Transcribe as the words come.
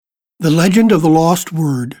The Legend of the Lost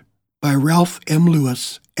Word by Ralph M.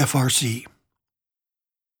 Lewis, F.R.C.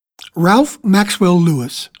 Ralph Maxwell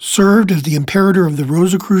Lewis served as the Imperator of the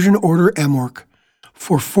Rosicrucian Order Amorc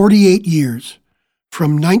for 48 years,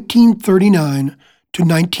 from 1939 to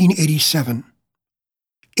 1987.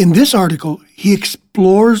 In this article, he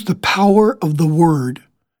explores the power of the Word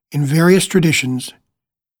in various traditions,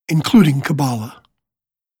 including Kabbalah.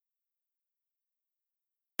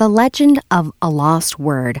 The legend of a lost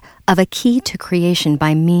word, of a key to creation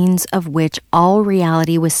by means of which all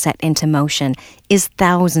reality was set into motion, is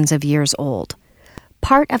thousands of years old.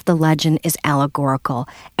 Part of the legend is allegorical,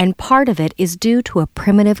 and part of it is due to a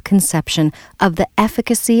primitive conception of the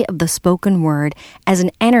efficacy of the spoken word as an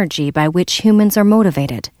energy by which humans are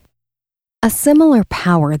motivated. A similar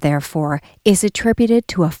power, therefore, is attributed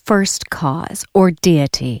to a first cause, or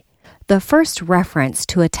deity. The first reference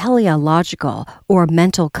to a teleological or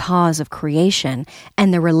mental cause of creation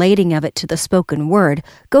and the relating of it to the spoken word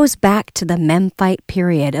goes back to the Memphite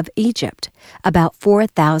period of Egypt, about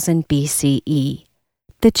 4000 BCE.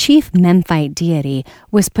 The chief Memphite deity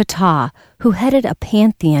was Ptah, who headed a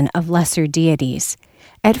pantheon of lesser deities.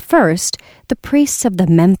 At first, the priests of the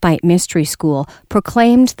Memphite mystery school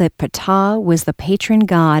proclaimed that Ptah was the patron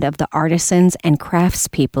god of the artisans and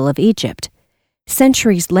craftspeople of Egypt.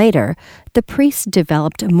 Centuries later, the priests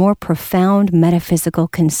developed a more profound metaphysical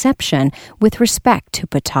conception with respect to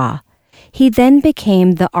Ptah. He then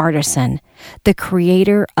became the artisan, the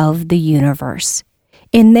creator of the universe.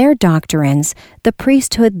 In their doctrines, the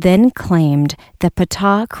priesthood then claimed that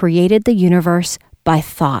Ptah created the universe by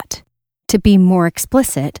thought. To be more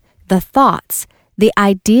explicit, the thoughts, the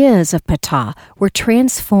ideas of Ptah were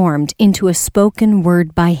transformed into a spoken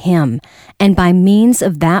word by him, and by means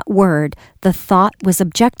of that word, the thought was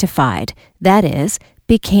objectified, that is,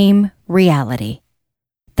 became reality.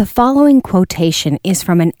 The following quotation is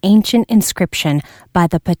from an ancient inscription by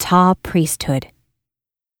the Ptah priesthood.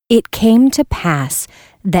 It came to pass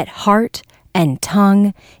that heart and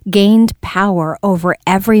tongue gained power over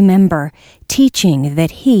every member, teaching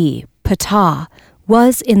that he, Ptah,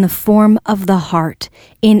 was in the form of the heart,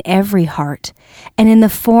 in every heart, and in the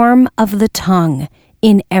form of the tongue,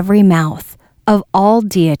 in every mouth, of all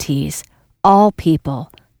deities, all people,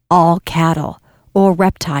 all cattle, or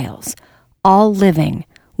reptiles, all living,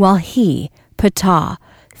 while he, Ptah,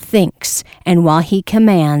 thinks, and while he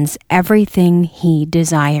commands everything he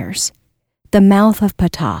desires. The mouth of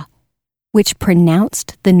Ptah, which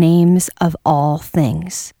pronounced the names of all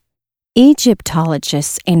things.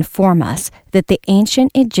 Egyptologists inform us that the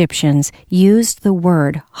ancient Egyptians used the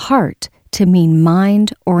word heart to mean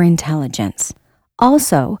mind or intelligence.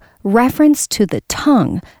 Also, reference to the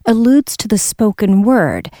tongue alludes to the spoken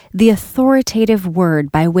word, the authoritative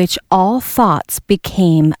word by which all thoughts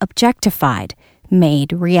became objectified,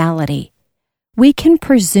 made reality. We can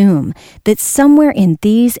presume that somewhere in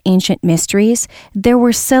these ancient mysteries there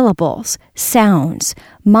were syllables, sounds,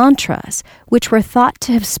 mantras, which were thought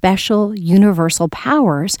to have special universal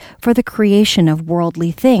powers for the creation of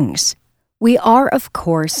worldly things. We are, of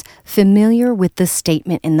course, familiar with the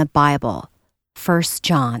statement in the Bible, 1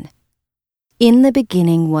 John. In the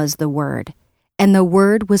beginning was the Word, and the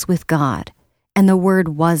Word was with God, and the Word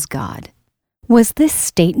was God. Was this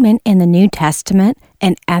statement in the New Testament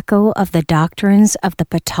an echo of the doctrines of the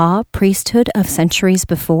Ptah priesthood of centuries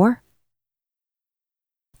before?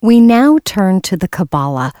 We now turn to the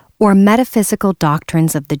Kabbalah, or metaphysical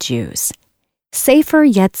doctrines of the Jews. Sefer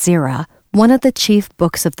Yetzirah, one of the chief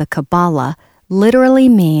books of the Kabbalah, literally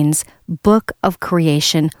means book of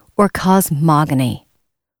creation or cosmogony.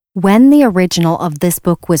 When the original of this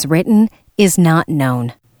book was written is not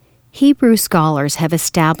known. Hebrew scholars have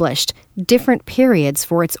established different periods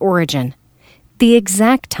for its origin. The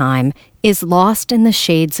exact time is lost in the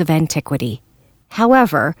shades of antiquity.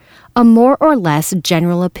 However, a more or less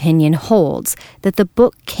general opinion holds that the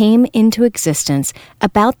book came into existence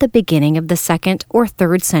about the beginning of the 2nd or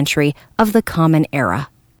 3rd century of the Common Era.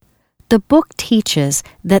 The book teaches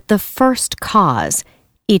that the first cause,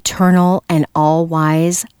 eternal and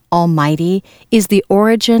all-wise, Almighty, is the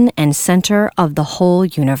origin and center of the whole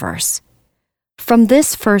universe. From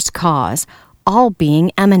this first cause, all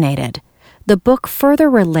being emanated. The book further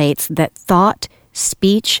relates that thought,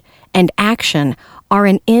 speech, and action are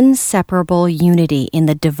an inseparable unity in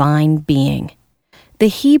the divine being. The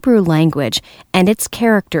Hebrew language and its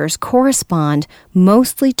characters correspond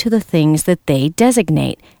mostly to the things that they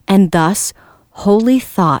designate, and thus, holy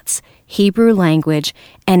thoughts, Hebrew language,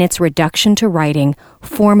 and its reduction to writing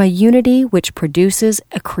form a unity which produces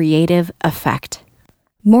a creative effect.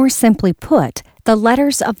 More simply put, The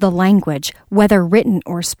letters of the language, whether written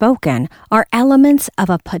or spoken, are elements of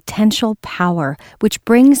a potential power which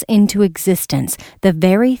brings into existence the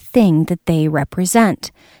very thing that they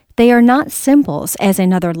represent. They are not symbols, as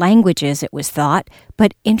in other languages it was thought,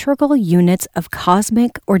 but integral units of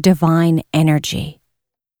cosmic or divine energy.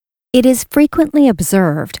 It is frequently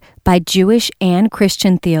observed by Jewish and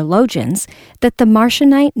Christian theologians that the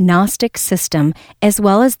Marcionite Gnostic system, as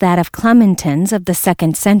well as that of Clementines of the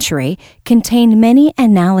 2nd century, contain many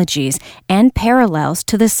analogies and parallels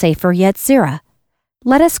to the Sefer Yetzirah.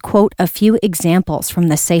 Let us quote a few examples from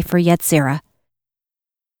the Sefer Yetzirah.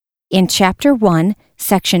 In chapter 1,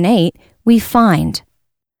 section 8, we find,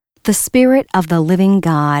 "The Spirit of the living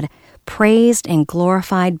God, praised and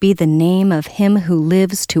glorified be the name of Him who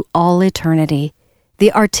lives to all eternity,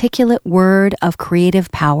 the articulate word of creative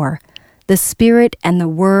power. The Spirit and the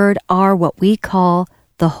Word are what we call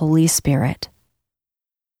the Holy Spirit."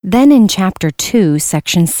 Then in chapter 2,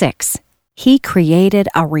 section 6, "He created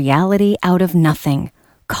a reality out of nothing,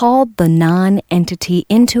 called the non-entity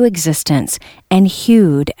into existence, and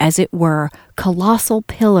hewed, as it were, colossal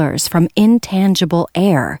pillars from intangible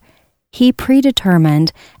air. He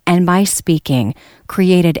predetermined, and by speaking,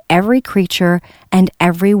 created every creature and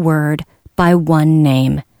every word by one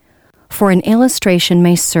name." For an illustration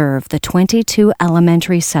may serve the 22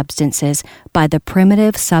 elementary substances by the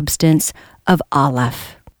primitive substance of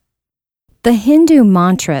Aleph. The Hindu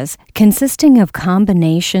mantras, consisting of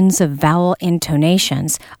combinations of vowel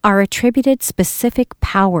intonations, are attributed specific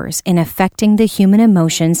powers in affecting the human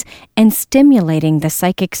emotions and stimulating the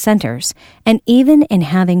psychic centers, and even in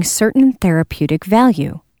having certain therapeutic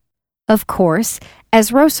value. Of course,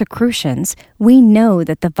 as Rosicrucians, we know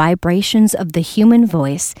that the vibrations of the human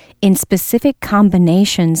voice in specific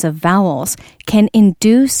combinations of vowels can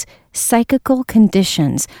induce psychical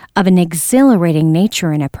conditions of an exhilarating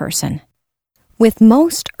nature in a person. With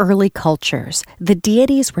most early cultures, the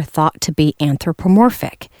deities were thought to be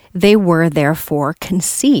anthropomorphic. They were therefore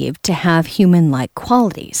conceived to have human-like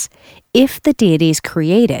qualities. If the deities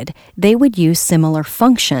created, they would use similar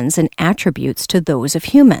functions and attributes to those of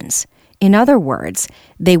humans. In other words,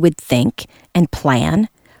 they would think and plan,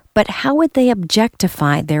 but how would they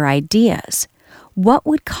objectify their ideas? What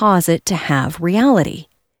would cause it to have reality?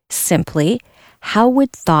 Simply, how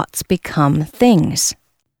would thoughts become things?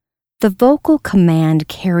 The vocal command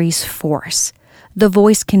carries force. The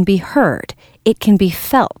voice can be heard, it can be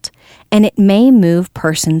felt, and it may move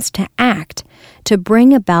persons to act, to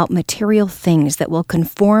bring about material things that will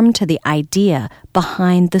conform to the idea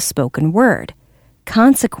behind the spoken word.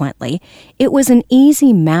 Consequently, it was an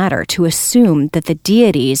easy matter to assume that the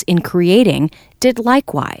deities in creating did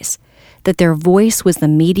likewise, that their voice was the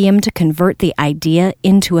medium to convert the idea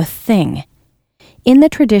into a thing. In the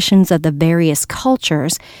traditions of the various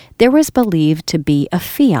cultures, there was believed to be a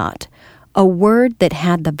fiat, a word that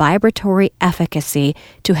had the vibratory efficacy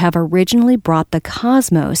to have originally brought the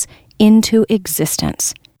cosmos into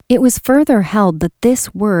existence. It was further held that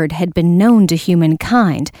this word had been known to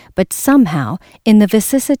humankind, but somehow, in the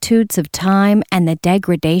vicissitudes of time and the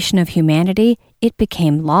degradation of humanity, it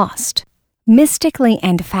became lost. Mystically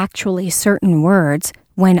and factually certain words,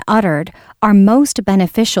 when uttered, are most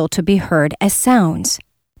beneficial to be heard as sounds.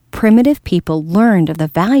 Primitive people learned of the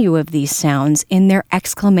value of these sounds in their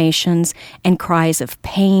exclamations and cries of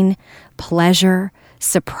pain, pleasure,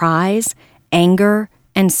 surprise, anger,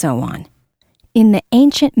 and so on. In the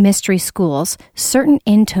ancient mystery schools, certain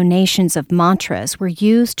intonations of mantras were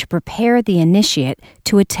used to prepare the initiate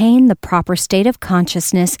to attain the proper state of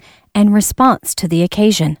consciousness and response to the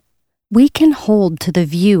occasion. We can hold to the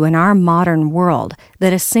view in our modern world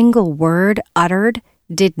that a single word uttered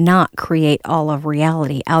did not create all of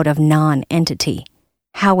reality out of non-entity.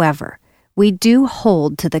 However, we do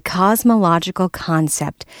hold to the cosmological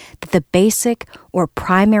concept that the basic or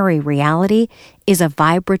primary reality is a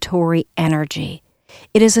vibratory energy.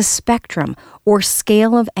 It is a spectrum or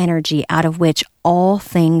scale of energy out of which all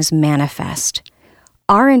things manifest.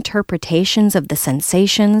 Our interpretations of the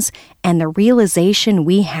sensations and the realization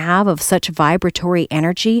we have of such vibratory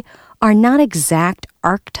energy are not exact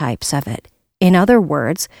archetypes of it. In other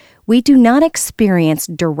words, we do not experience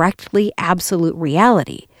directly absolute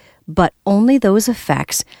reality, but only those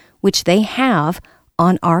effects which they have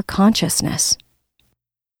on our consciousness.